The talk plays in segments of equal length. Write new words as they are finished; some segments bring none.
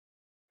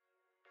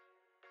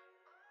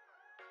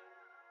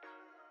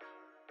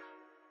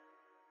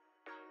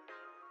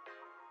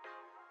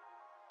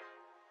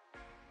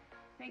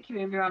Thank you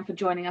everyone for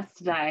joining us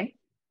today.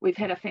 We've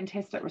had a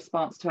fantastic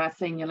response to our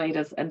Senior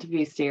Leaders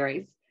interview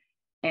series,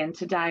 and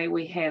today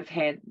we have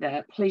had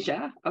the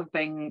pleasure of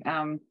being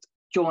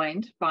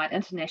joined by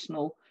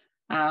international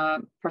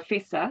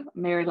Professor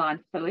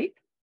Maryline Filippi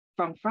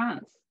from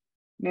France.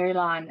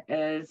 Maryline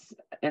is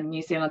in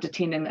New Zealand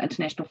attending the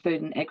International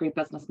Food and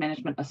Agribusiness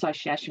Management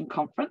Association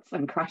conference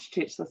in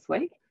Christchurch this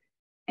week,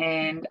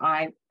 and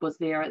I was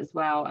there as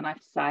well, and I have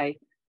to say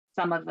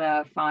some of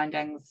the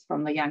findings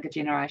from the younger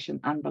generation,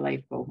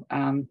 unbelievable.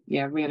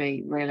 Yeah,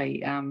 really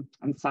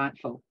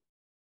insightful.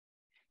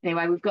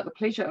 Anyway, we've got the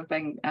pleasure of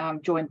being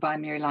joined by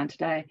Maryline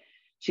today.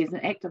 She's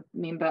an active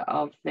member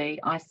of the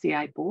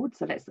ICA board,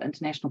 so that's the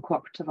International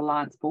Cooperative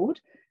Alliance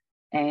board,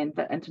 and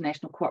the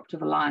International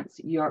Cooperative Alliance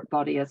Europe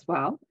body as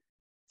well.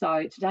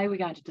 So today we're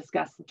going to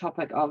discuss the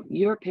topic of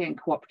European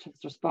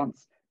cooperatives'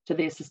 response to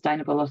their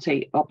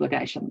sustainability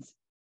obligations.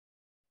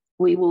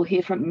 We will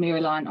hear from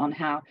Maryline on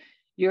how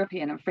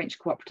European and French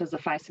cooperatives are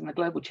facing the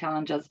global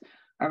challenges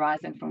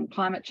arising from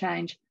climate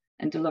change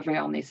and delivery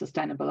on their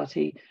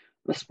sustainability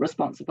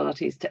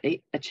responsibilities to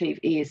achieve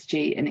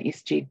ESG and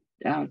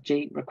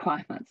SDG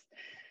requirements.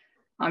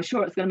 I'm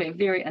sure it's going to be a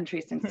very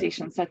interesting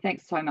session, so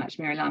thanks so much,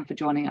 Maryline, for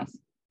joining us.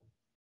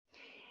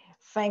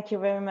 Thank you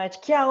very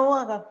much, Kia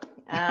ora.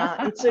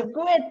 It's a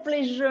great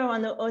pleasure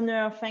and an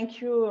honor.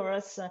 Thank you,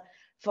 Russ,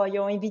 for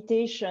your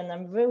invitation.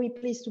 I'm very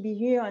pleased to be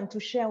here and to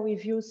share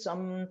with you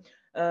some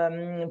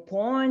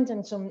point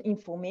and some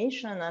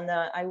information, and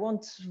I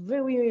want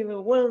very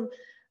well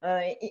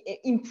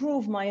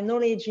improve my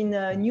knowledge in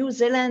New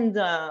Zealand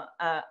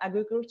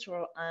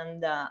agriculture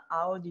and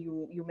how do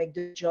you make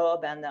the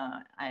job, and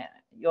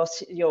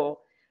your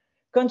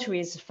country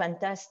is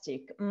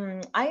fantastic.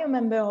 I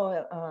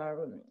remember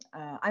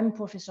I'm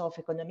professor of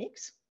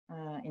economics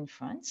in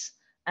France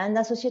and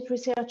associate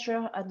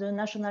researcher at the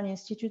National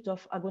Institute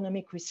of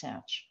Agronomic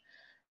Research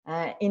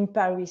in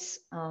Paris.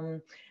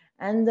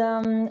 And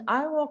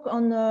I work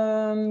on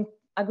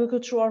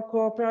agricultural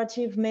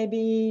cooperative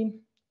maybe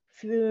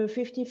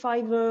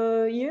 55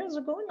 years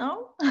ago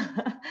now.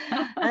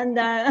 And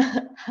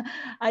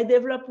I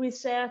developed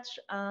research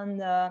on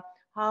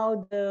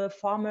how the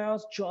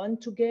farmers join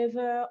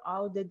together,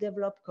 how they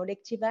develop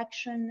collective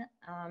action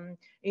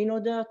in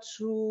order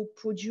to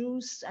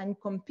produce and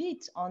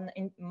compete on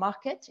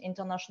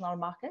international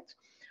market,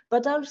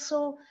 but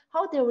also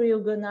how they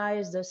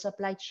reorganize the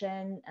supply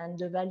chain and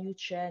the value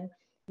chain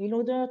in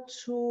order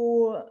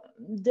to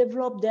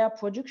develop their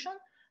production,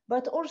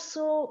 but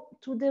also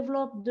to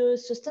develop the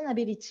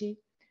sustainability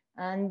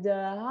and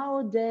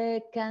how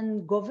they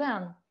can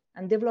govern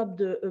and develop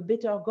a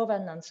better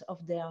governance of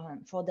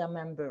for their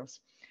members.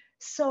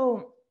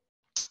 So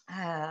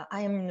I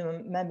am a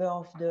member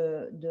of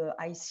the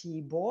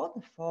IC board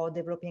for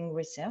developing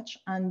research,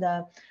 and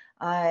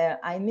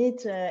I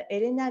met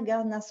Elena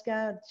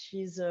Garnaska.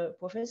 She's a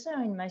professor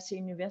in Massey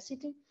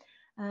University.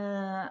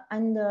 During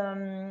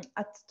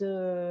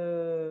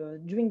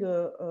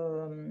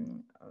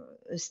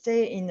a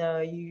stay in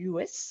the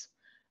US,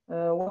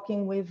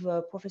 working with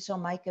Professor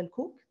Michael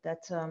Cook,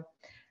 that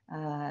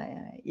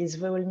is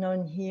very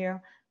known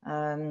here,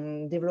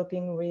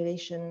 developing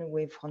relation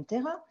with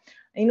Frontera,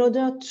 in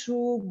order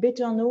to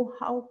better know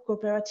how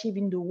cooperatives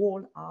in the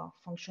world are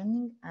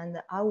functioning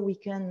and how we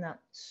can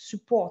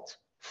support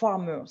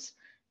farmers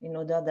in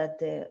order that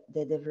they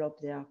develop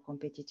their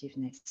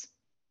competitiveness.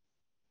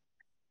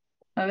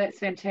 Oh, that's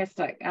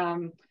fantastic.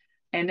 And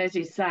as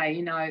you say,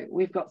 you know,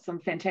 we've got some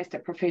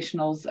fantastic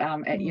professionals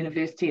at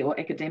university or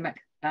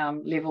academic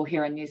level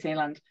here in New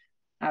Zealand,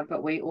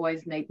 but we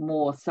always need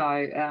more.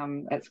 So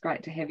it's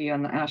great to have you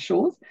on our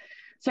shores.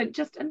 So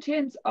just in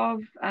terms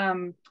of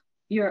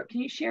Europe,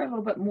 can you share a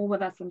little bit more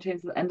with us in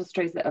terms of the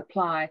industries that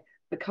apply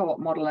the co-op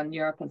model in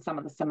Europe and some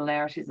of the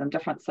similarities and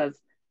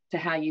differences to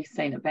how you've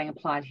seen it being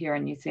applied here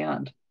in New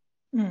Zealand?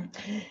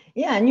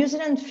 Yeah, New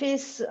Zealand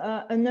faces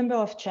a number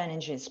of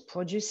challenges: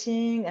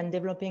 producing and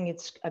developing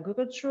its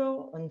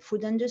agricultural and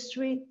food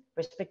industry,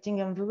 respecting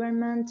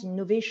environment,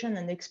 innovation,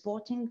 and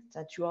exporting.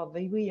 That you are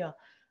very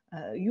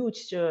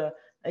huge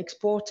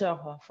exporter,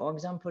 for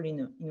example,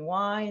 in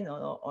wine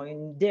or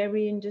in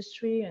dairy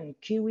industry and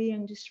kiwi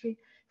industry,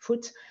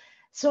 food.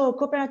 So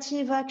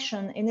cooperative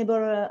action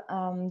enable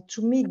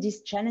to meet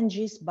these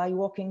challenges by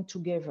working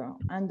together.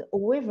 And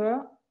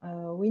however,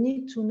 we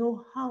need to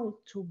know how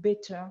to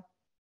better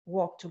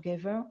work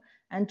together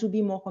and to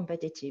be more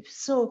competitive.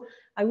 So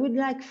I would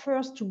like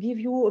first to give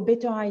you a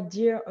better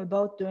idea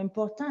about the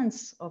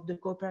importance of the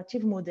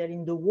cooperative model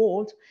in the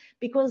world,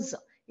 because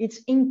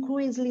it's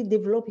increasingly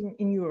developing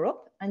in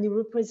Europe and it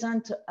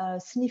represents a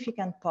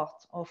significant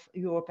part of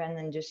European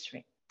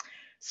industry.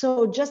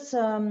 So just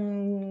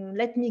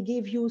let me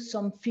give you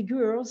some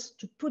figures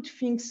to put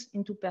things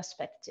into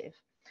perspective.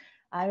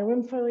 I'm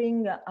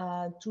referring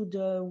to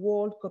the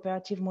World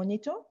Cooperative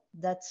Monitor,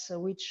 that's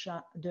which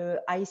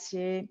the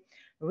ICA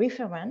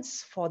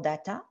reference for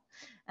data.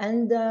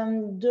 And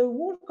the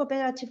World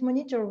Cooperative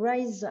Monitor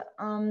raised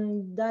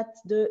that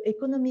the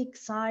economic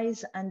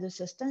size and the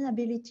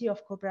sustainability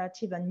of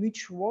cooperative and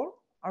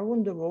mutual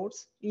around the world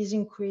is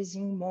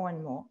increasing more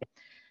and more.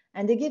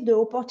 and they give the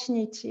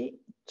opportunity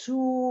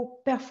to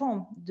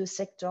perform the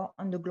sector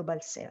on the global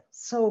scale.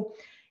 So,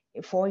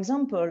 for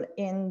example,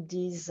 in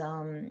this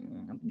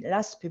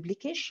last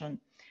publication,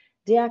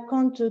 they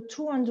account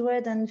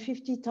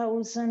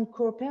 250,000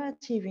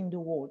 cooperatives in the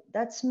world.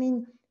 That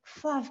means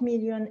 5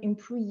 million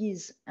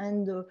employees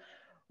and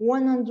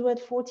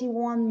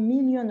 141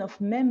 million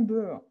of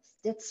members.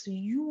 That's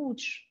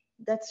huge.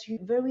 That's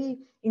very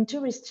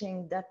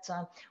interesting that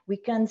we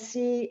can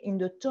see in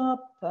the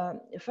top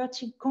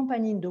 30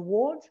 companies in the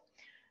world.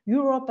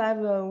 Europe have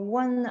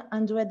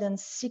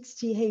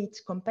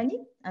 168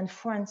 companies and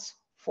France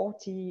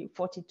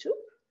 42.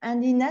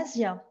 And in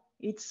Asia,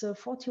 it's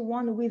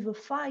 41 with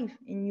 5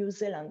 in New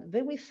Zealand,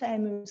 very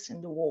famous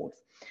in the world.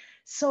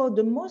 So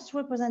the most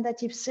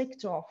representative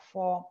sector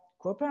for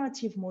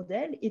cooperative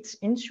model, it's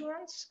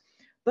insurance,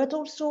 but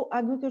also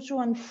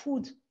agriculture and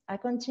food,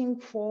 accounting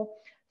for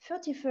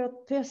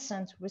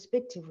 33%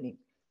 respectively.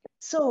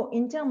 So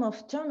in terms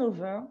of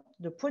turnover,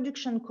 the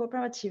production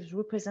cooperatives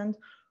represent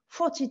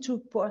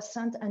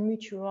 42% and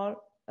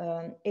mutual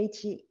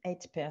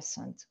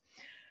 88%.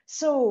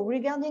 So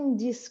regarding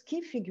this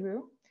key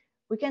figure,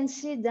 we can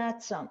see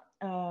that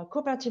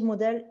cooperative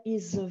model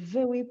is a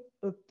very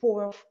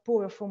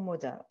powerful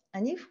model.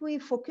 And if we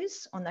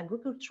focus on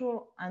agriculture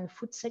and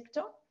food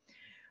sector,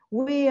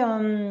 we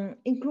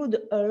include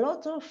a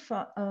lot of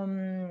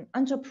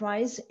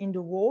enterprise in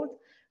the world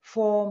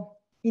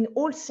in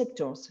all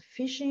sectors,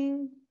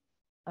 fishing,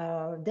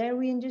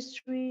 dairy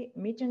industry,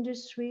 meat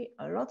industry,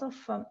 a lot of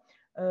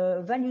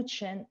value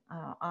chain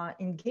are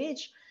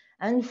engaged.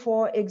 And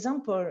for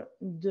example,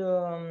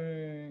 the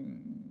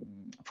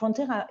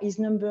Frontera is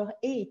number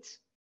 8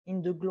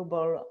 in the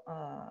global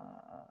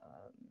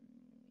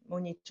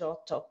monitor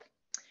top.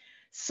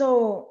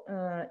 So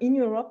in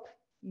Europe,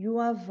 you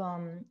have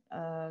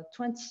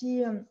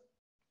 20 a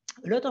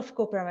lot of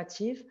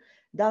cooperatives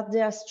that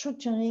they are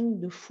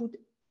structuring the food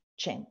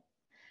chain.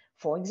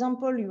 For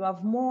example, you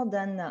have more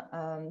than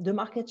the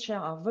market share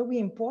are very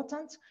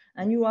important,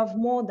 and you have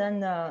more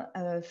than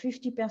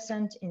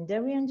 50% in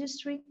dairy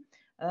industry,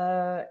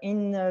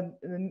 in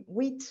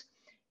wheat,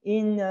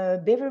 in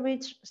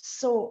beverage.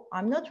 So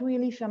I'm not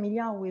really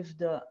familiar with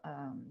the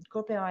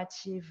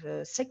cooperative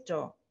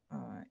sector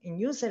in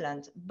New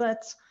Zealand,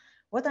 but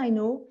what I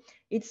know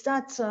is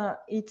that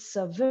it's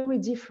very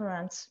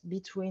different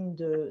between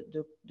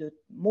the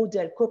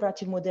model,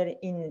 cooperative model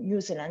in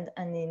New Zealand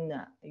and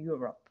in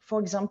Europe. For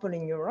example,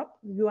 in Europe,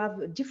 you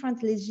have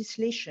different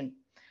legislation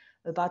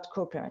about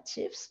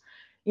cooperatives.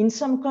 In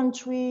some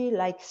countries,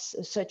 like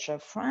such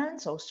as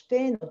France or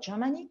Spain or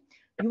Germany,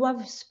 you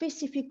have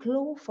specific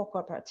law for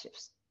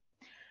cooperatives.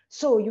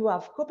 So you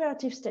have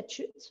cooperative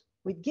statutes,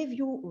 which give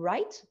you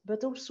rights,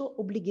 but also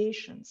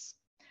obligations.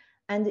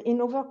 And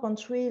in other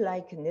countries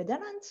like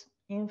Netherlands,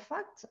 in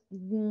fact,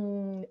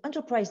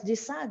 enterprise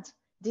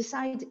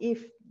decide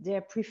if they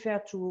prefer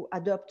to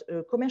adopt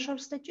a commercial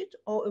statute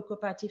or a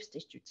cooperative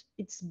statute.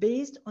 It's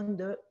based on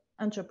the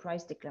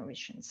enterprise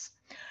declarations.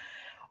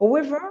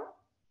 However,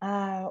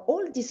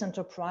 all these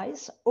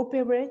enterprises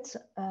operate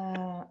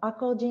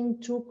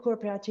according to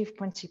cooperative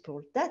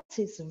principle. That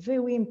is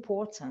very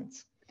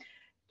important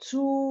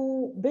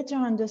to better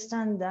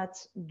understand that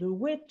the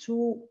way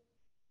to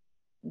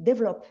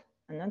develop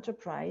an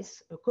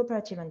enterprise, a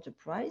cooperative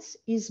enterprise,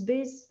 is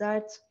based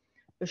that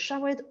a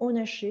shared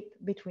ownership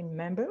between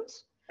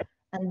members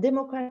and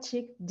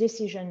democratic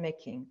decision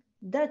making.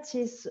 That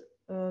is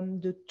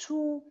the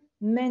two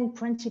main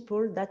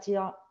principles that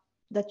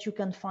you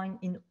can find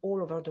in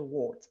all over the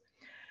world.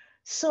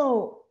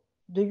 So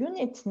the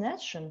United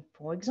Nations,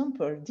 for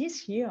example,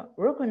 this year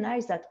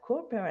recognized that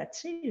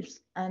cooperatives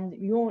and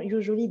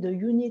usually the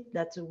unit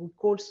that we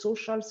call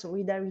social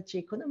solidarity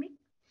economy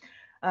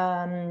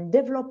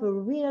develop a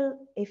real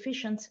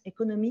efficient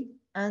economy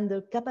and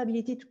the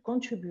capability to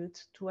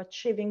contribute to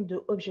achieving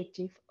the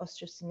objective of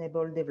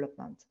sustainable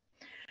development.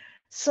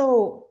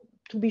 So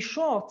to be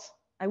short,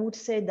 I would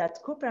say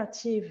that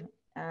cooperatives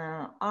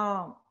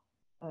are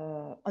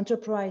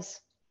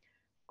enterprise,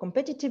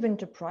 competitive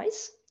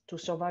enterprise to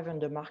survive on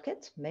the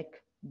market,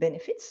 make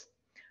benefits,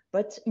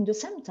 but in the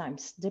same time,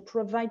 they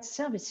provide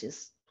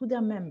services to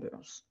their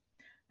members.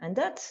 And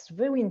that's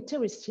very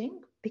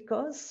interesting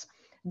because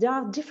they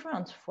are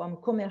different from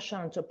commercial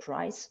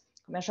enterprise.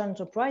 Commercial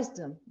enterprise,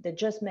 they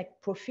just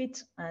make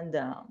profit and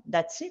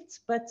that's it.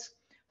 But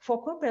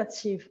for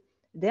cooperative,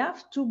 they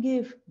have to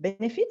give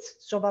benefits,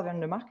 survive on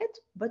the market,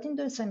 but in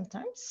the same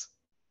times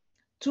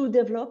to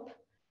develop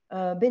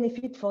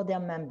benefit for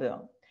their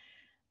member.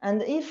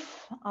 And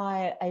if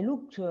I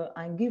look to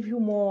and give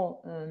you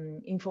more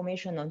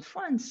information on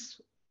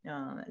France,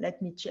 let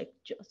me check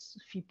just a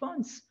few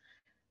points.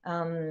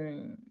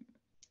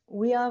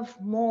 We have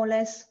more or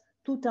less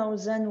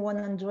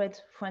 2,100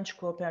 French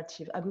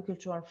cooperative,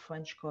 agricultural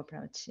French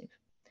cooperative.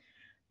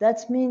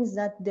 That means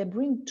that they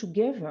bring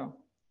together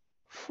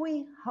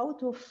 3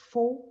 out of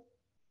 4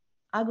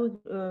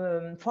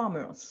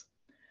 farmers.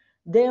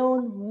 They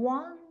own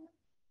 1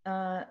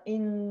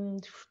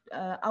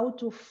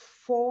 out of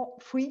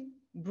 3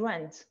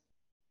 brands,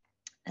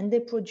 and they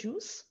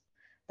produce.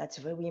 that's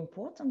very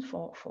important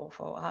for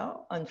her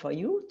and for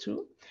you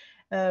too.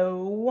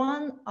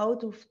 1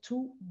 out of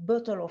 2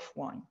 bottles of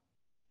wine.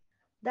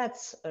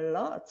 That's a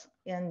lot,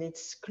 and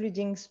it's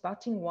excluding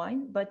sparkling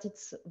wine, but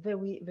it's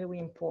very, very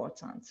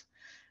important.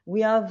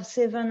 We have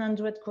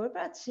 700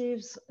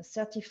 cooperatives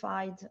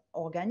certified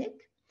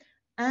organic,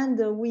 and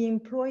we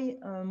employ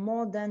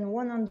more than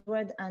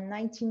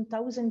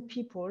 119,000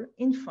 people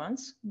in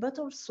France, but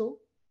also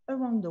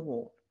around the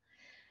world.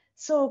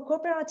 So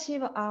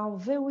cooperatives are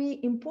very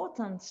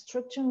important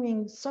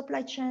structuring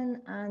supply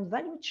chain and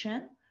value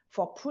chain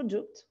for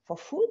product, for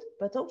food,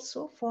 but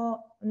also for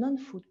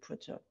non-food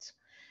products.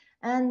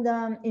 And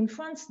in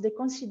France, they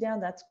consider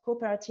that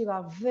cooperatives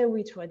are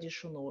very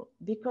traditional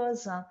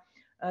because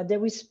they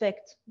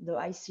respect the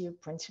ICE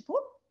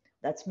principle.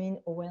 That means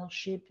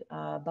ownership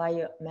by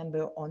a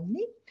member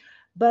only.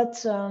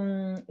 But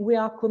we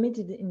are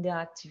committed in their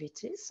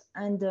activities,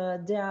 and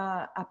they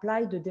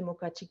apply the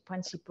democratic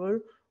principle,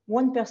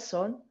 1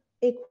 person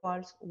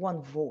equals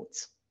 1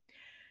 vote.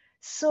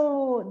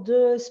 So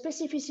the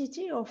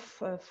specificity of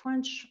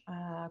French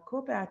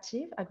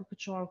cooperative,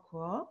 agricultural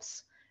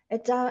co-ops,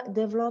 it are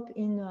developed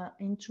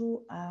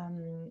into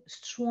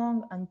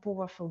strong and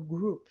powerful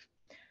group.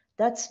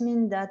 That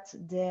means that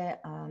they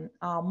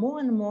are more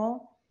and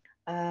more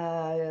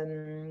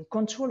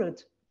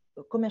controlled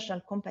commercial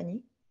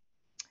company,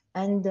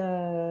 and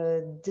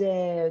the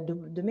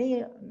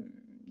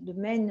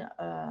main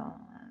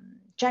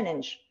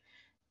challenge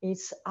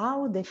is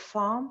how they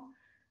farm,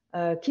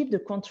 keep the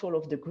control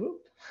of the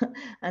group,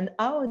 and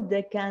how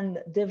they can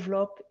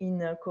develop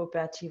in a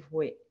cooperative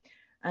way.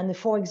 And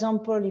for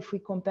example, if we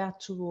compare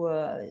to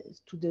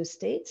the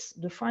States,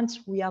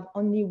 France, we have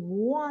only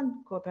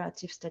 1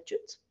 cooperative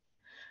statute,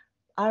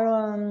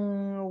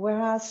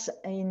 whereas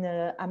in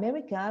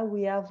America,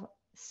 we have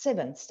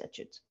 7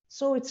 statutes.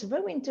 So it's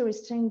very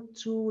interesting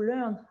to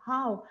learn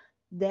how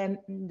they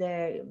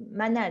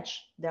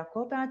manage their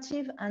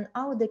cooperative and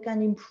how they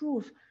can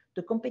improve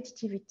the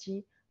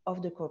competitivity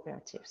of the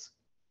cooperatives.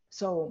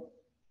 So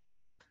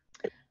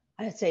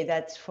I say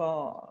that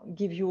for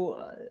give you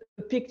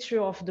a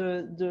picture of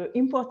the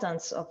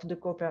importance of the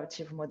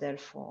cooperative model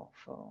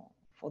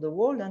for the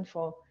world and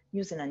for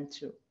New Zealand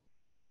too.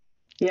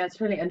 Yeah,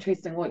 it's really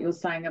interesting what you're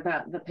saying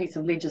about the piece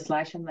of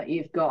legislation that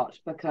you've got,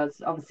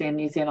 because obviously in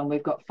New Zealand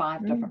we've got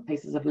 5 different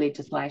pieces of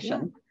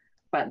legislation,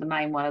 but the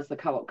main one is the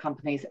Co-op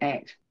Companies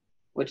Act,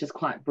 which is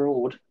quite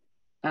broad.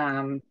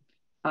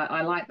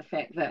 I like the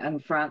fact that in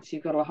France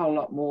you've got a whole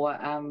lot more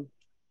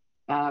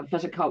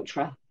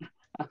viticulture,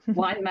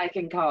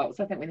 winemaking co-ops.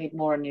 I think we need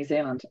more in New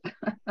Zealand.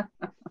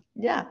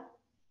 Yeah.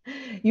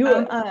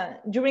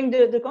 During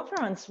the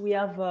conference, we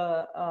have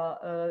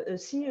a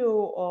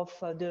CEO of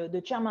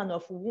the chairman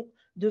of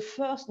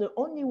the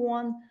only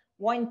one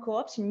wine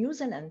co-ops in New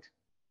Zealand.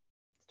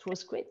 It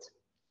was great.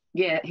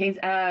 Yeah,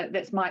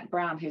 that's Mike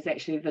Brown, who's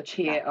actually the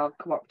chair of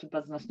Cooperative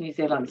Business New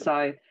Zealand.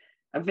 So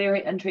a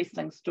very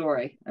interesting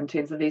story in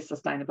terms of their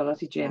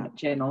sustainability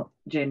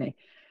journey.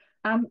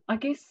 I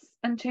guess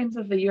in terms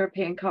of the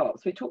European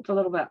co-ops, we talked a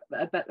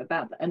bit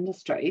about the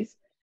industries.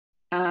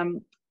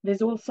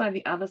 There's also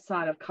the other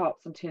side of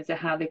co-ops in terms of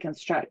how they're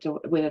constructed,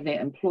 whether they're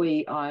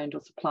employee-owned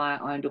or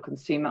supplier-owned or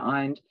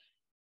consumer-owned,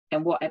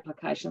 and what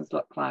applications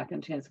look like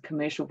in terms of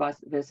commercial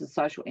versus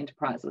social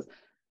enterprises.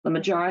 The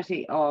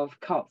majority of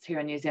co-ops here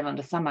in New Zealand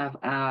are some of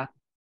our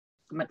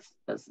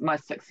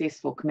most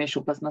successful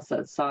commercial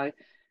businesses. So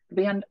it'd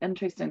be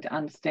interesting to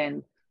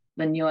understand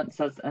the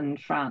nuances in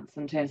France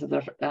in terms of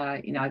the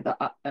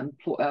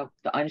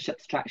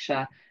ownership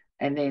structure,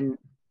 and then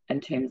in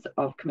terms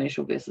of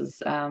commercial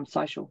versus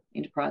social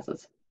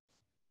enterprises.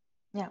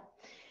 Yeah,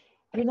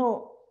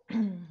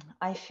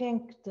 I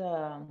think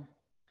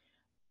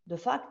the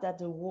fact that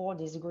the world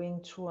is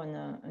going through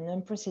an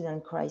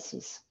unprecedented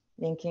crisis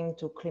linking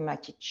to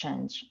climate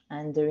change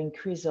and the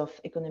increase of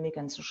economic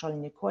and social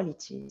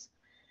inequalities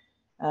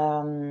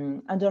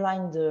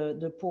underline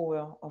the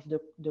power of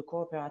the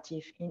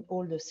cooperative in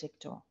all the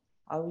sector: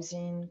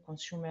 housing,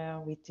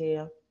 consumer,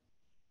 retail,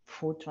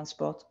 food,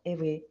 transport,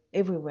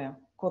 everywhere.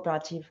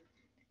 Cooperative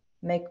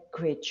make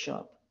great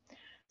job.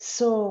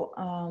 So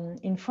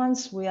in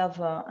France, we have,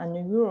 and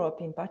in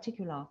Europe in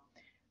particular,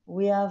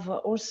 we have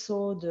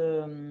also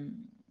the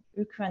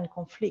Ukraine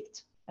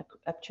conflict.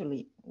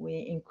 Actually, we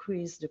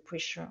increase the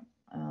pressure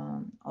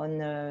on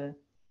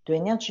the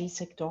energy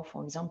sector,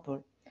 for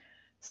example.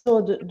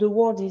 So the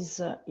world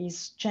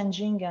is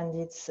changing, and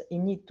it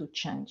needs to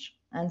change.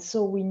 And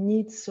so we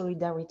need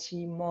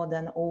solidarity more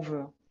than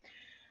ever.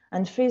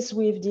 And faced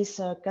with this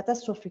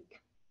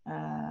catastrophic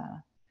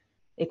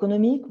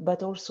economic,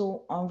 but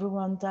also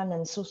environmental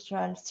and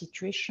social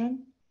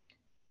situation,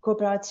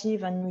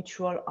 cooperative and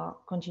mutual are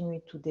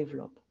continuing to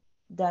develop.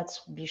 That's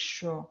be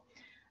sure.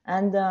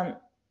 And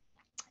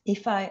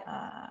if I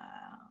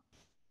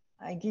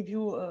give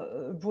you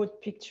a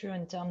broad picture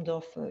in terms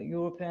of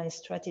European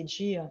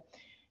strategy,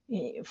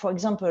 for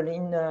example,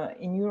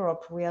 in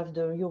Europe, we have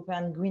the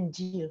European Green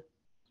Deal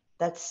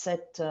that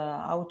set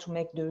how to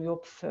make the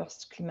Europe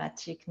first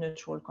climatic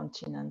neutral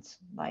continent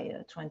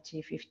by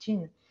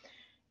 2015.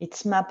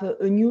 It's map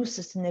a new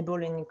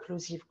sustainable and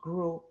inclusive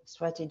growth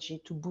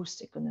strategy to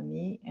boost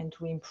economy and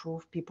to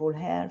improve people's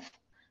health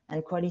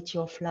and quality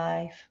of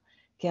life,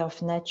 care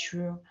of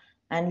nature,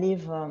 and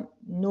leave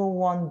no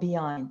one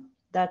behind.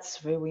 That's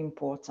very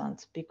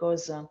important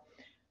because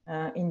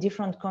in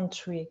different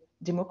countries,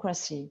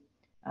 democracy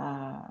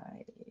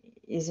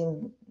is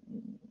in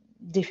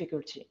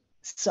difficulty.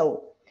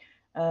 So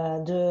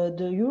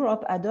the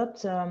Europe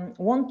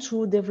want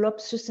to develop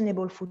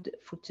sustainable food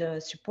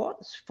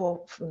support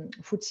for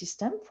food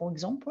system, for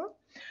example,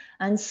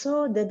 and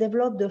so they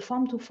developed the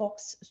farm to fork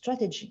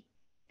strategy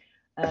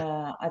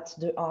at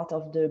the heart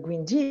of the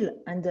Green Deal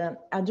and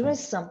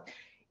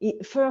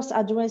first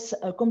address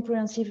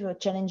comprehensive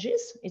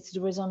challenges. It's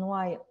the reason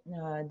why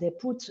they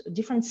put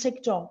different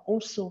sector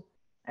also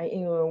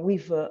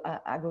with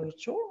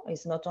agriculture.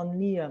 It's not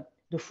only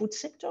the food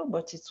sector,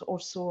 but it's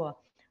also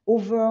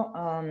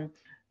over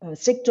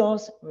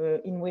sectors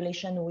in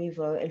relation with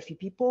healthy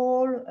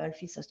people,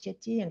 healthy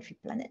society, healthy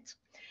planet.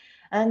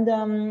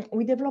 And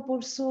we develop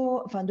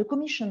also the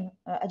Commission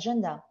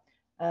agenda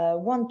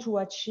want to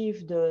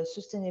achieve the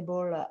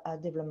sustainable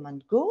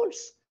development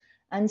goals.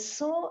 And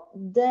so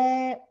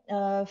they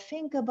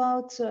think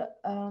about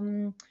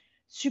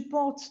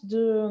support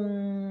the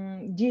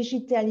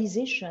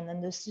digitalization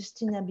and the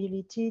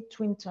sustainability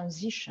twin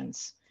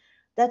transitions.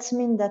 That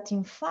means that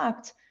in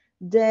fact,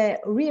 they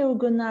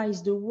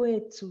reorganize the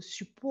way to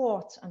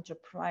support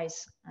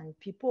enterprise and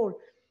people.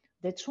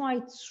 They try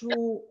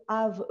to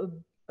have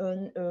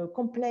a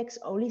complex,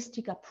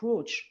 holistic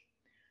approach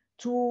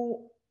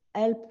to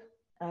help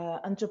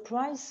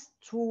enterprise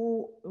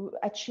to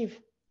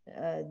achieve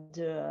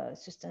the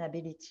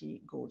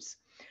sustainability goals.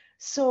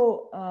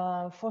 So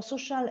for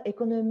social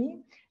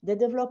economy, they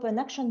develop an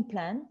action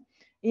plan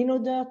in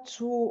order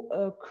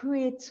to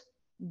create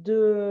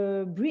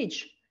the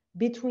bridge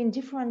between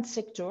different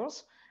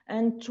sectors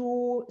and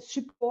to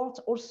support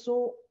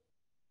also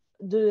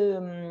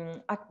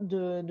the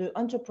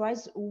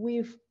enterprise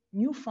with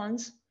new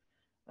funds,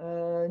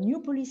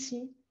 new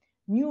policy,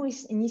 new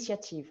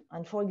initiative.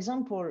 And for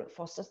example,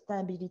 for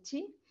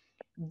sustainability,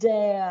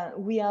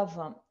 we have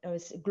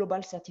global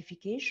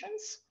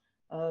certifications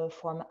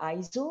from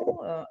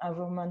ISO,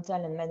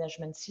 environmental and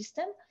management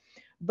system,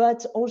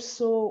 but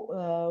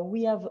also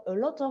we have a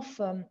lot of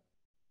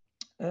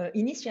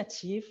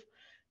initiative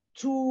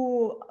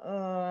to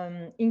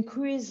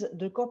increase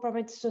the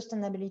corporate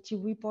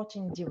sustainability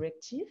reporting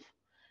directive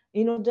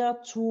in order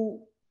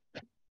to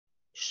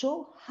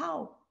show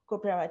how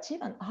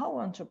cooperative and how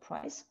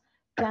enterprise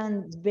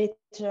can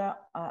better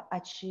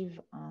achieve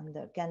and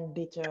can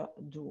better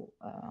do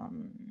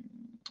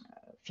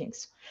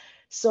things.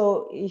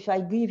 So if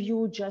I give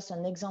you just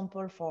an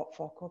example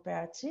for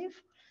cooperative,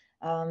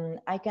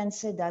 I can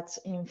say that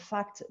in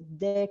fact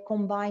they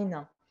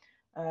combine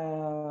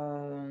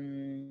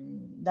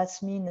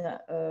that's mean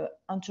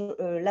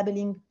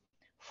labeling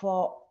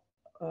for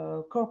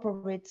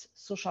corporate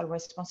social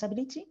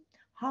responsibility,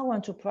 how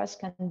enterprise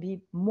can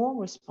be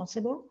more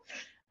responsible.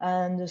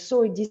 And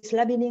so this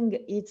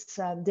labeling, it's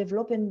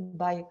developed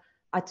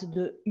at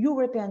the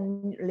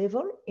European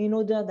level in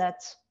order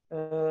that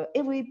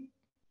every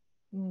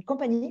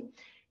company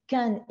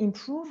can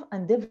improve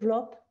and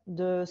develop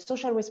the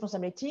social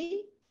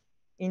responsibility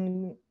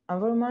in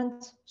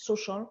environment,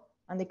 social,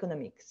 and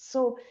economic.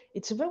 So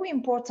it's very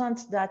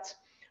important that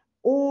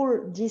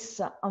all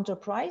these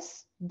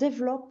enterprise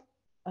develop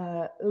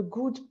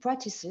good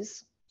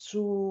practices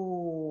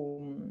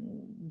to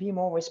be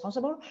more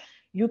responsible.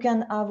 You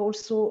can have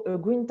also a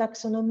green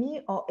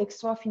taxonomy or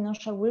extra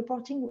financial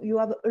reporting. You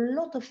have a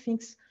lot of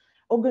things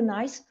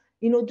organized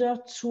in order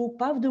to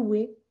pave the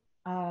way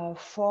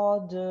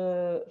for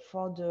the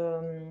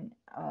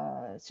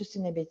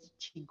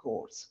sustainability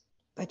goals.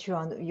 But you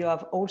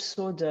have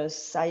also the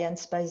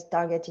Science-Based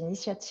Target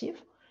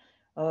Initiative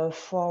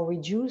for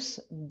reduce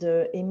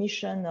the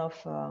emission of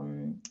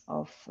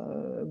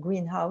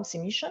greenhouse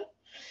emission.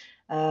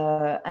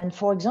 And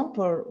for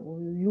example,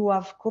 you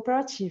have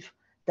cooperative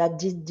that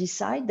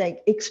decide,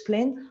 they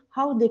explain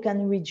how they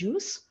can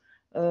reduce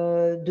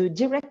the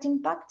direct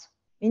impact,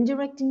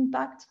 indirect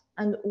impact,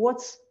 and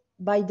what's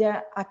by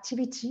their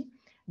activity,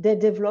 they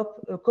develop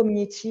a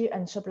community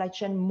and supply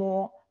chain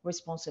more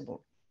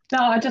responsible.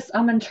 No,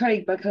 I'm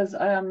intrigued because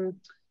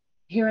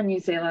here in New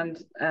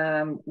Zealand,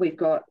 we've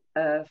got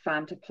a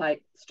farm to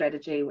plate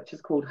strategy, which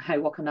is called Hei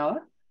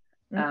Wakanoa.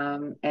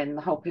 And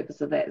the whole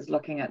purpose of that is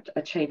looking at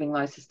achieving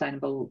those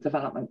sustainable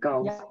development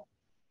goals.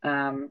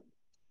 Yeah.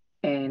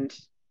 And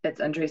it's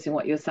interesting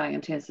what you're saying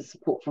in terms of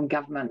support from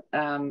government.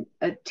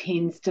 It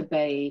tends to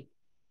be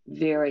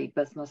very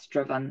business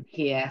driven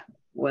here,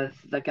 with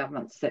the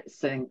government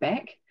sitting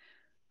back,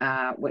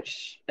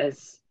 which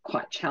is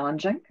quite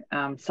challenging.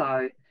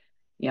 So,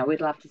 you know,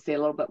 we'd love to see a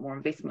little bit more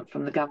investment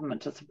from the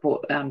government to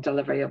support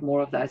delivery of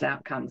more of those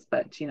outcomes.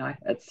 But, you know,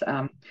 it's,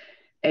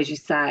 as you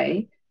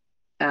say,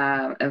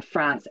 in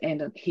France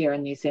and here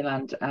in New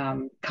Zealand,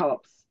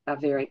 co-ops are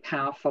very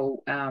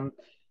powerful,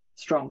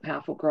 strong,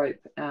 powerful group,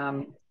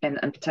 and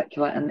in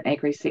particular in the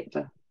agri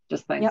sector,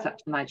 just being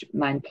such a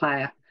main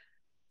player.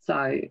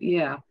 So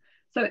yeah.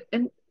 So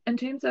in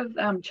terms of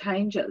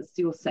changes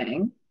you're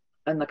seeing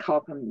in the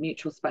co-op and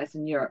mutual space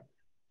in Europe,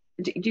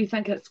 do you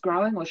think it's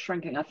growing or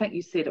shrinking? I think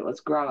you said it was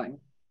growing.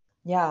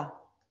 Yeah,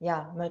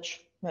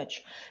 much.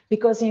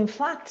 Because in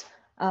fact,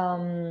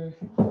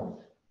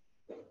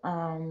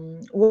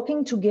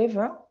 working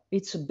together,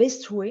 it's the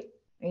best way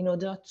in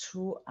order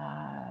to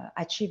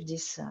achieve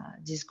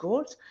these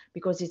goals,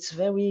 because it's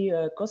very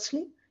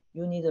costly.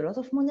 You need a lot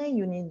of money,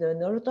 you need a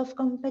lot of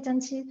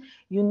competency,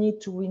 you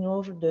need to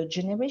involve the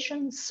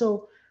generation.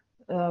 So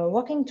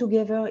working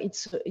together,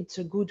 it's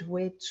a good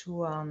way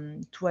to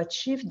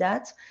achieve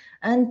that,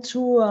 and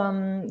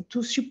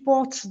to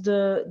support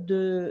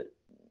the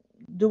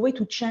way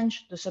to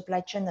change the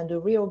supply chain and to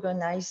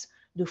reorganize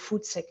the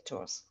food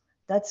sectors.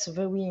 That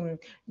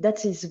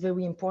is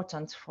very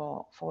important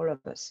for all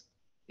of us.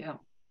 Yeah,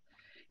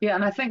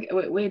 and I think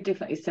we're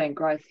definitely seeing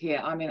growth here.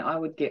 I mean, I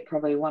would get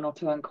probably 1 or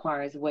 2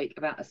 inquiries a week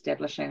about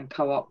establishing a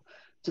co-op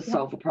to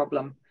solve a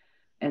problem.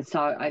 And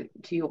so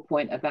to your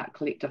point about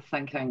collective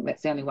thinking,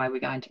 that's the only way we're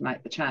going to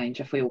make the change,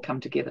 if we all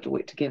come together to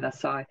work together.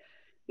 So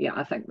yeah,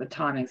 I think the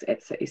timing's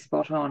absolutely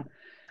spot on.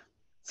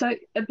 So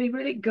it'd be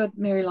really good,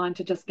 Maryline,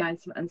 to just gain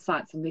some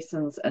insights and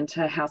lessons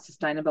into how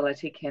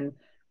sustainability can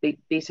be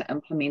better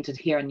implemented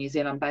here in New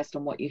Zealand based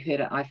on what you heard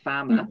at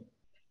iPharma.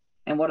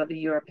 And what are the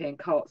European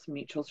co-ops and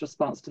mutuals'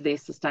 response to their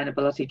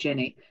sustainability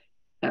journey?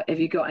 Have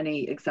you got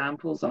any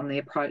examples on the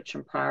approach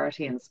and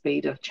priority and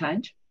speed of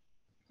change?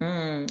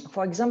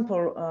 For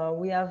example,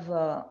 we have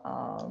a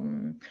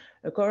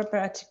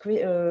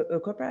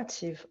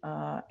cooperative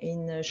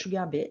in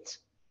sugar beet.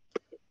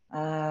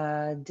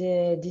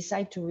 They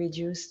decide to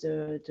reduce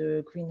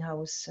the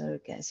greenhouse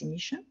gas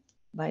emission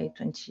by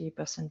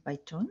 20% by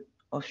ton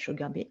of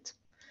sugar beet,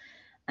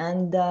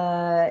 and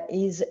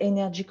is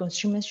energy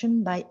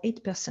consumption by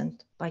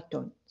 8% by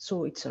ton.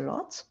 So it's a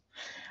lot.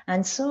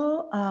 And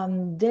so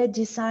they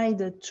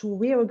decided to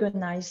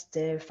reorganize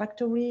the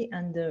factory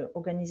and the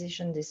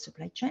organization, the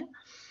supply chain.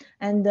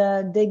 And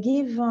they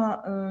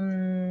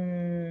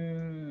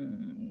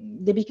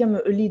become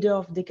a leader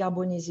of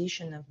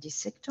decarbonization of these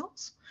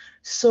sectors.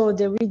 So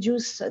they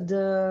reduce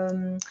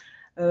the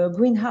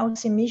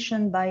greenhouse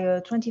emission by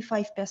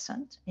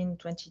 25% in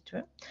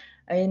 2022,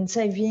 in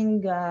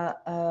saving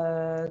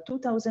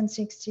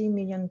 2,060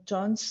 million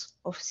tons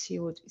of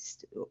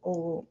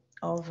CO2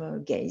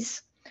 of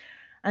gas.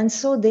 And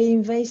so they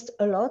invest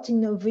a lot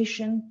in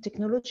innovation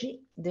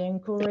technology. They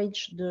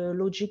encourage the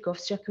logic of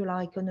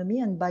circular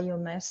economy and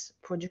biomass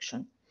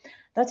production.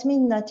 That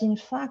means that, in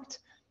fact,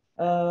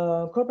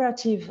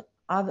 cooperatives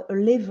have a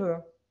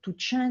lever to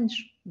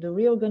change the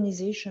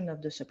reorganization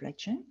of the supply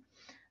chain.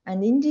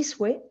 And in this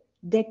way,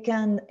 they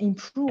can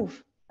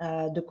improve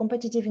the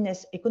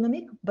competitiveness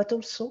economic, but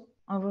also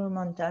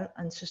environmental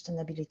and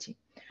sustainability.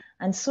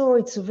 And so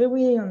it's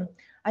very,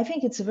 I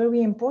think it's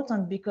very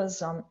important,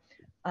 because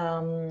I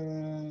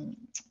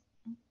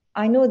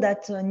know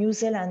that New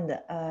Zealand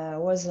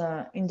was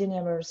in the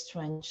numerous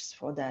trends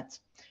for that.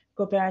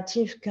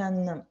 Cooperative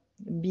can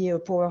be a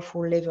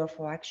powerful lever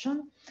for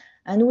action.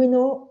 And we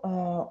know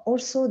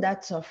also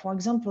that, for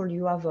example,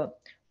 you have a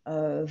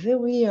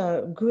very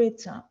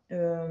great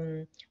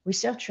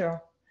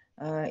researcher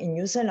in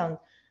New Zealand,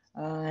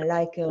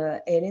 like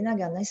Elena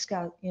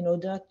Garnesca, in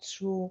order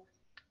to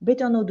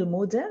better know the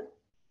model.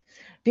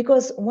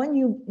 Because when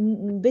you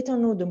better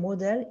know the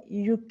model,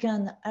 you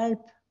can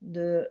help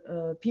the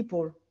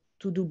people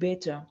to do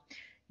better.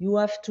 You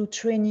have to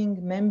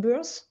training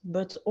members,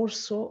 but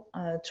also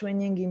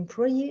training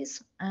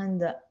employees,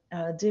 and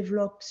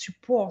develop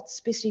support,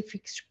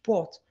 specific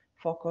support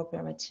for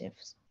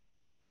cooperatives.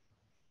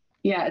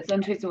 Yeah, it's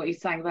interesting what you're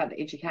saying about the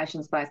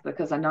education space,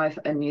 because I know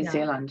in New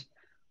Zealand,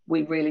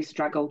 we really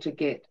struggle to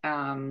get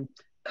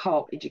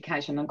co-op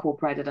education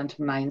incorporated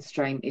into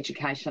mainstream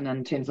education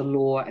in terms of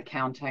law,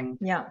 accounting,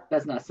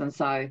 business. And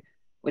so,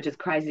 which is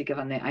crazy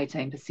given they're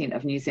 18%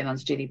 of New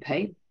Zealand's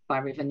GDP by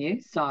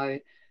revenue. So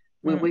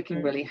we're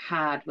working really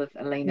hard with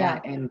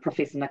Elena and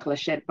Professor Nicola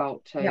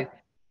Shadbolt to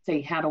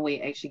see how do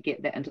we actually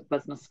get that into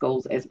business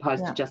schools as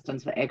opposed to just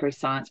into the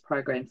agri-science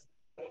programs.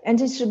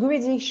 And it's a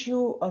great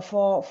issue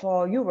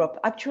for Europe.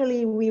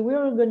 Actually, we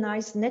will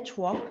organize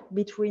network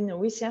between a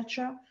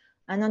researcher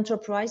and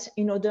enterprise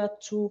in order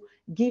to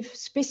give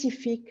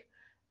specific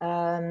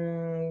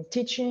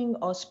teaching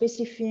or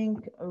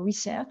specific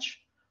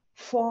research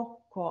for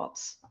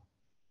co-ops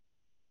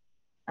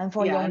and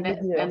for young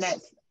leaders. And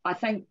that's, I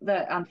think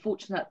the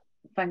unfortunate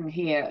thing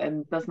here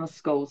in business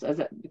schools is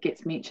it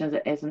gets mentioned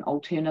as an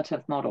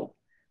alternative model,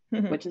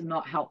 which is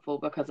not helpful,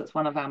 because it's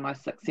one of our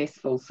most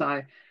successful.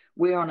 So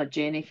we're on a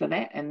journey for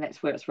that, and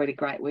that's where it's really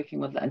great working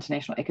with the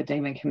international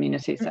academic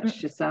community such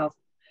as yourselves.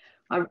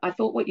 I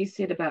thought what you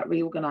said about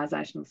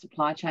reorganisation of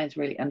supply chain is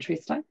really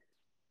interesting.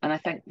 And I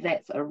think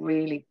that's a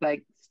really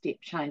big step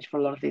change for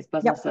a lot of these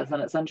businesses.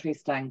 And it's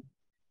interesting,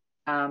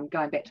 going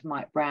back to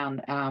Mike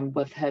Brown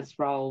with his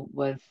role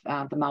with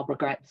the Marlborough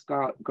Grapes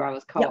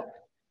Growers Co-op,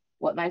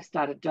 what they've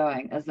started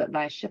doing is that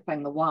they're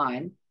shipping the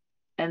wine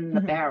in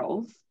the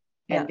barrels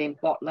and then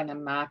bottling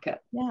and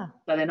market. Yeah.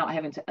 So they're not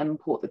having to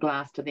import the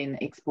glass to then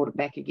export it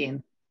back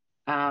again.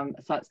 So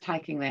it's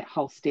taking that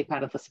whole step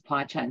out of the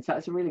supply chain. So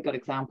it's a really good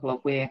example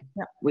of where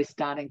we're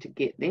starting to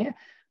get there,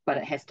 but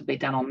it has to be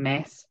done en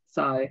masse.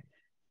 So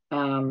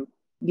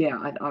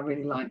yeah, I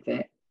really like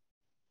that.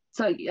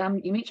 So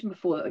you mentioned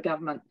before that the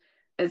government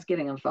is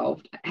getting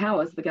involved.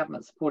 How is the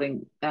government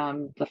supporting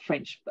the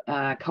French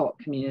co-op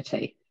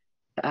community?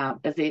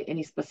 Is there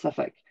any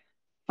specific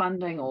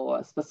funding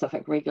or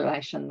specific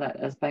regulation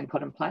that is being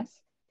put in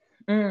place?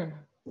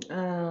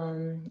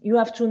 You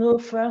have to know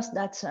first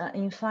that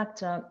in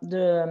fact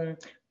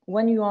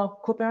when you are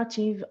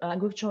cooperative,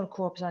 agricultural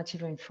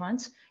cooperative in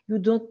France, you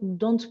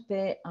don't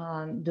pay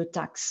the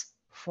tax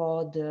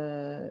for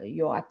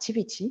your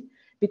activity,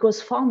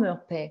 because farmers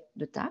pay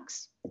the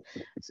tax,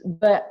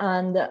 but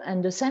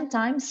and the same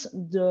times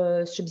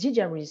the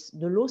subsidiaries,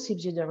 the law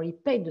subsidiary,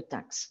 pay the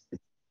tax,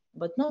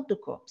 but not the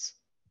co-ops.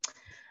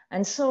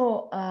 And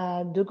so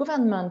the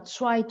government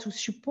try to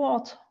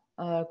support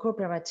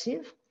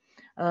cooperative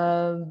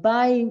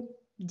by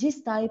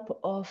this type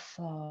of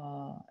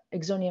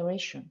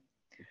exoneration.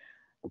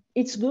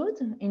 It's good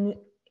in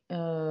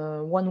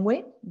one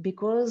way,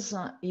 because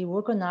it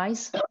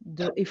recognizes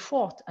the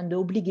effort and the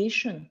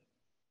obligation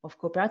of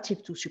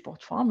cooperative to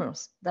support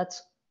farmers. That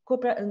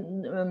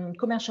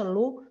commercial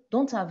law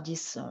don't have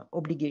this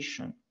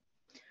obligation.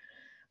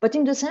 But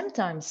in the same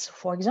times,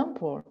 for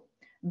example,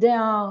 they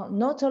are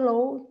not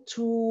allowed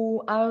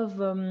to have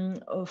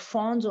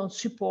funds or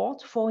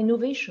support for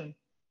innovation.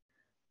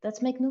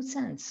 That makes no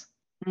sense,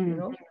 you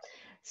know.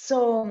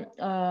 So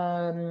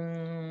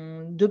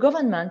the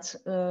government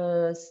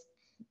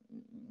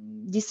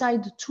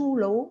decided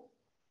to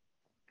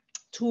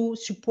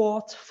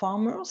support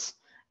farmers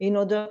in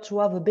order to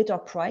have a better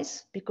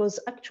price, because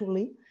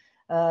actually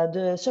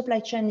the supply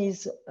chain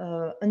is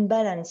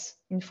unbalanced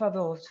in favor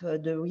of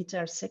the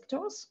retail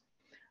sectors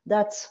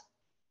that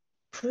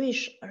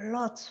push a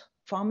lot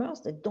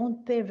farmers that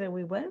don't pay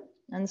very well.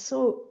 And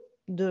so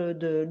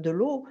the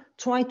law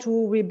try to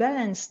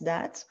rebalance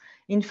that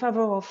in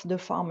favor of the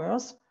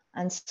farmers,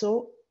 and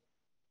so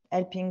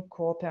helping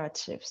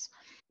cooperatives.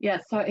 Yeah,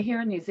 so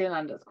here in New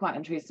Zealand, it's quite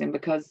interesting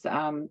because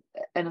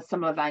in a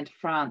similar vein to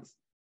France,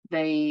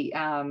 the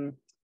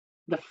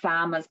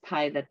farmers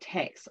pay the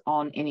tax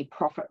on any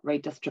profit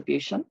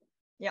redistribution,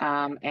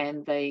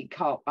 and the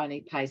co-op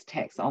only pays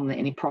tax on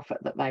any profit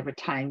that they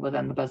retain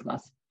within the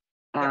business.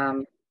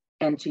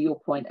 And to your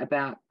point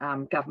about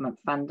government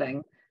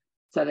funding,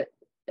 so that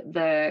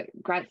the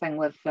great thing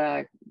with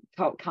the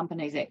Co-op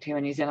Companies Act here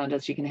in New Zealand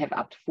is you can have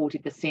up to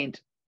 40%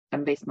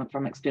 investment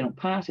from external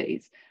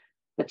parties.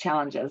 The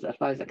challenge is if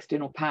those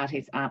external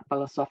parties aren't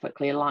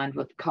philosophically aligned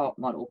with the co-op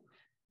model,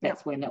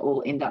 that's when it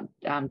will end up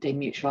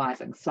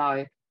demutualising.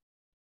 So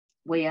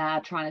we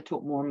are trying to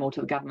talk more and more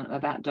to the government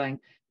about doing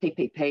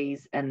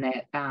PPPs in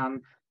that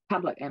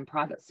public and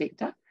private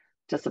sector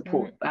to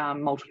support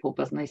multiple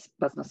business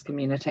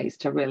communities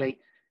to really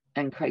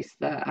increase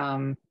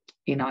the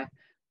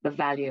the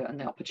value and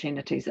the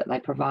opportunities that they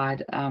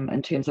provide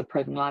in terms of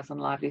improving lives and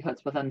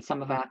livelihoods within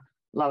some of our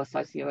lower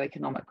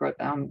socioeconomic group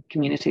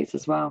communities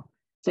as well.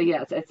 So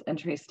yeah, it's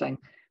interesting,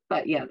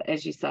 but yeah,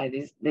 as you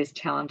say, there's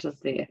challenges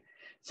there.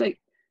 So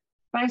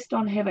based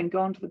on having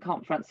gone to the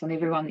conference and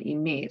everyone that you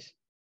met,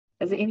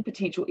 is there any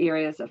potential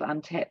areas of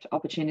untapped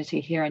opportunity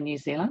here in New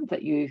Zealand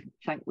that you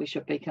think we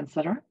should be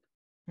considering?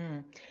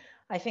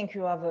 I think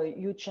you have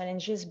huge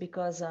challenges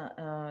because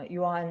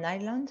you are an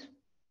island.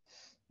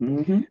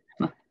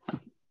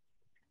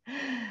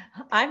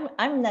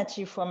 I'm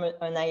native from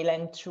an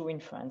island too in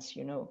France,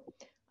 you know.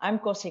 I'm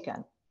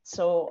Corsican.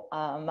 So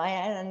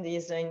my island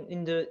is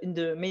in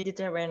the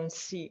Mediterranean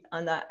Sea,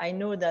 and I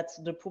know that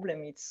the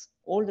problem is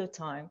all the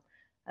time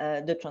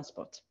the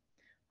transport.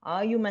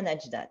 How you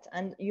manage that?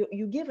 And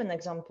you give an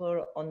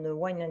example on the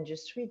wine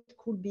industry. It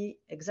could be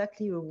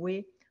exactly a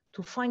way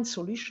to find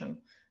solution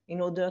in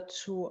order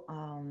to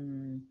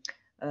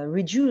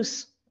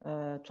reduce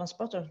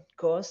transport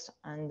costs.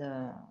 And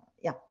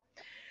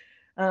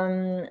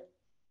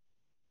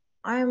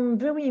I'm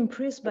very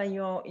impressed by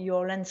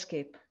your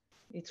landscape.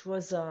 It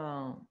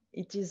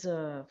is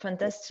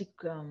fantastic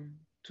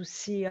to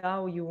see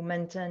how you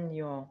maintain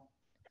your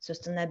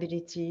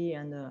sustainability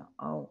and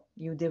how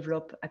you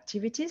develop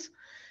activities.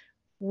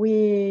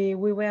 We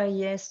were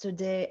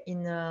yesterday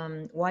in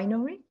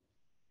winery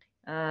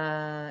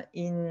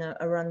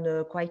around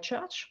the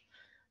Christchurch.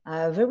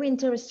 Very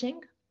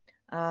interesting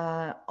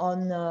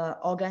on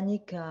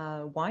organic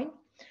wine.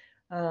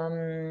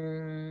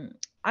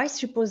 I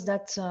suppose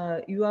that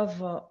you have,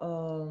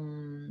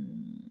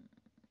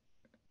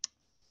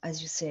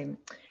 as you say,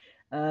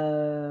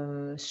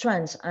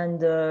 strengths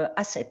and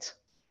assets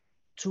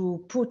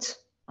to put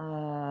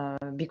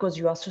because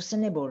you are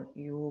sustainable.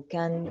 You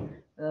can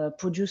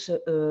produce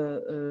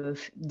a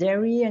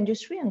dairy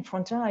industry, and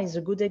Frontier is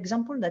a good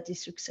example that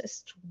is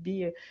success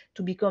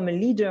to become a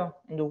leader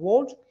in the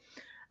world.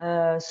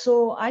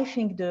 So I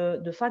think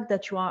the fact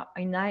that you are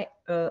in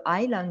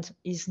island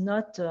is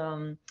not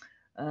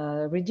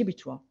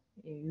redhibitoire.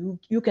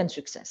 You can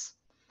success.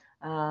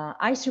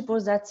 I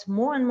suppose that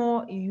more and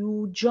more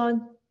you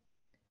join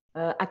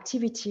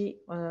activity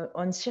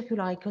on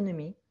circular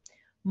economy,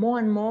 more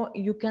and more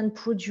you can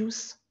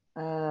produce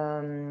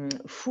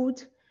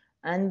food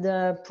and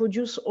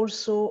produce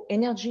also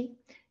energy.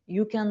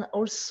 You can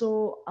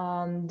also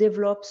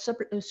develop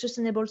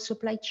sustainable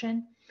supply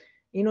chain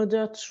in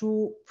order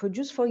to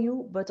produce for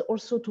you, but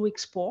also to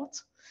export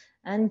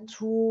and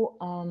to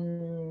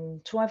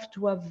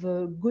have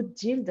a good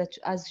deal that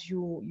as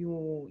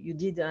you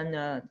did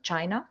in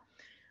China,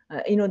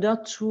 in order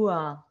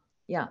to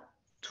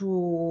to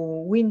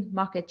win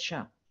market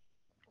share.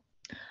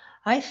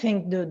 I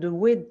think the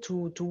way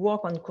to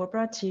work on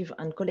cooperative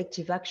and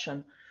collective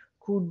action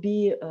could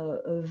be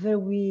a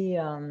very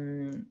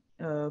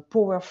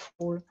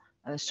powerful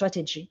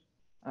strategy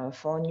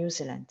for New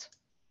Zealand.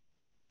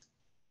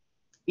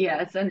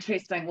 Yeah, it's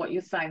interesting what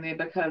you're saying there,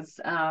 because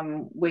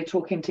we're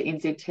talking to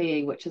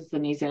NZT, which is the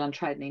New Zealand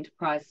Trade and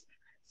Enterprise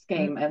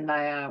Scheme, and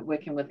they are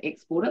working with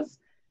exporters.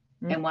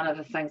 And one of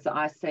the things that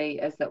I see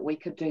is that we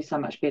could do so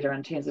much better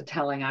in terms of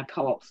telling our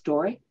co-op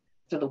story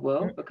to the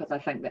world, because I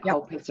think that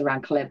whole piece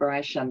around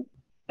collaboration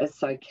is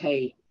so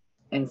key.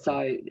 And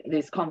so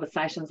there's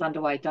conversations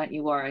underway, don't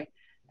you worry.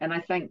 And I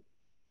think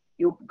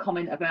your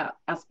comment about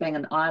us being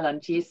an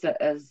island, yes, it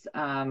is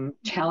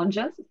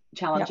challenging.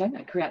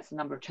 It creates a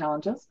number of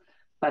challenges,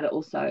 but it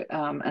also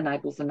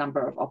enables a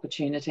number of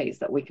opportunities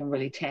that we can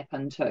really tap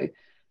into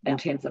in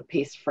terms of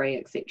pest-free,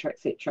 et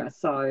cetera,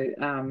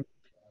 So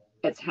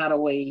it's how do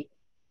we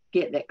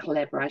get that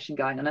collaboration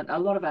going. And a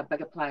lot of our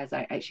bigger players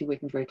are actually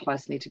working very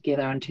closely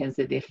together in terms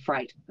of their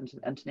freight into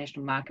the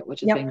international market,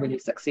 which has been really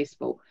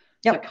successful.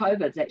 So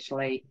COVID's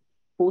actually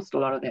forced a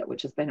lot of that,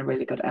 which has been a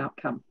really good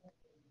outcome.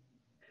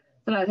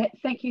 So no,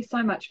 thank you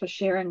so much for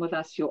sharing with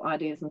us your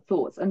ideas and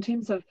thoughts. In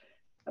terms of,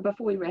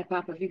 before we wrap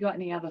up, have you got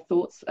any other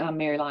thoughts,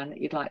 Maryline,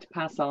 that you'd like to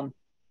pass on?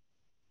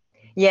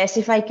 Yes,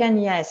 if I can,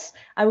 yes.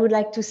 I would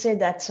like to say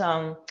that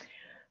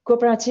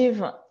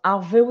cooperatives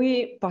are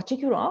very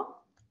particular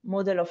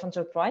model of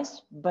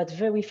enterprise, but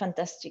very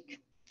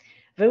fantastic.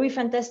 Very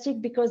fantastic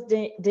because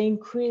they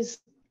increase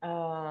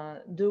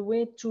the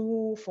way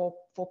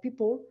for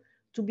people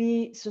to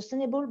be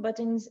sustainable, but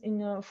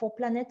for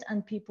planet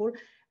and people.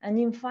 And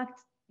in fact,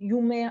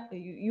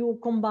 you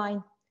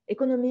combine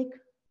economic,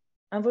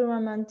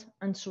 environment,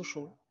 and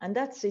social, and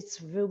it's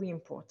very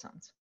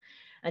important.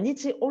 And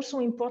it's also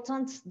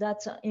important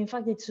that, in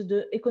fact, it's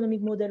the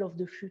economic model of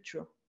the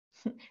future.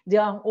 They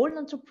are all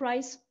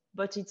enterprise,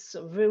 but it's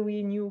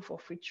very new for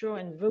future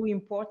and very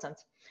important.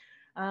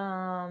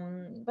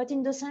 But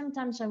in the same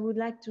time, I would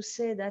like to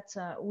say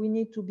that we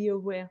need to be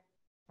aware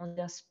on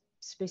their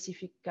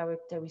specific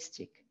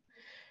characteristic,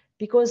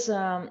 because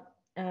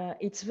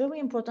it's very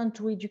important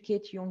to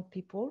educate young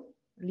people,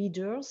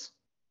 leaders,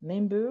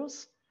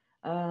 members,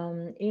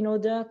 in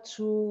order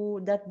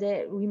that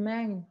they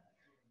remain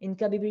in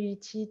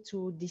capability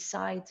to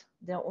decide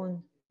their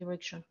own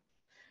direction.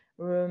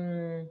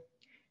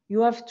 You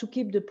have to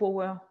keep the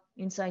power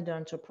inside the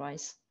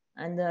enterprise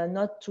and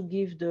not to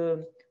give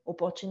the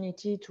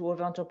opportunity to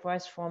other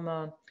enterprise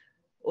from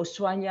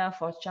Australia,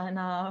 for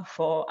China,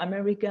 for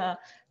America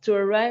to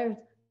arrive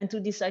and to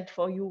decide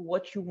for you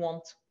what you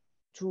want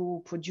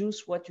to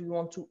produce, what you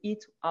want to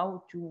eat,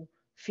 how to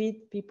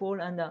feed people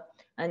and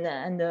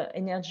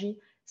energy.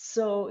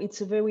 So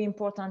it's very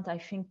important, I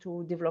think,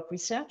 to develop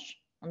research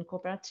on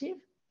cooperative,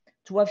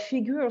 to have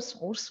figures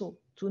also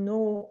to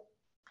know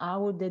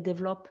how they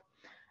develop,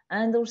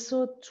 and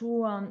also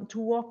to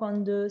work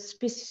on the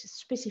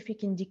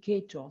specific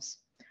indicators.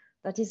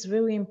 That is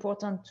very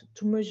important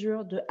to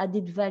measure the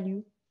added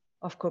value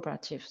of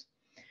cooperatives,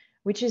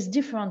 which is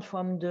different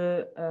from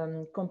the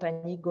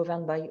company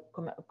governed by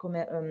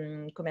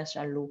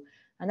commercial law.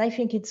 And I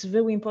think it's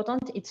very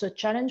important. It's a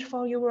challenge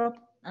for Europe,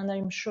 and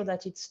I'm sure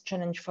that it's a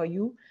challenge for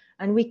you.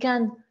 And we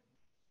can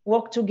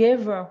work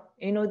together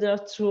in order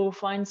to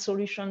find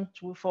solutions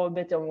for a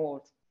better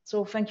world.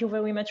 So thank you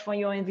very much for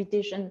your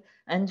invitation,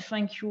 and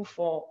thank you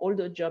for all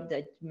the job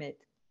that you made.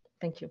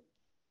 Thank you.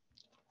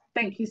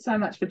 Thank you so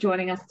much for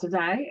joining us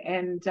today.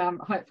 And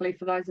hopefully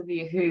for those of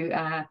you who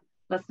are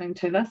listening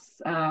to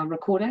this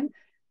recording,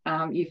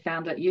 you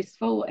found it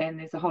useful, and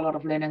there's a whole lot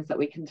of learnings that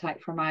we can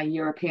take from our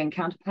European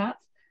counterparts.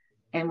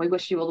 And we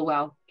wish you all the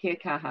well. Kia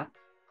kaha.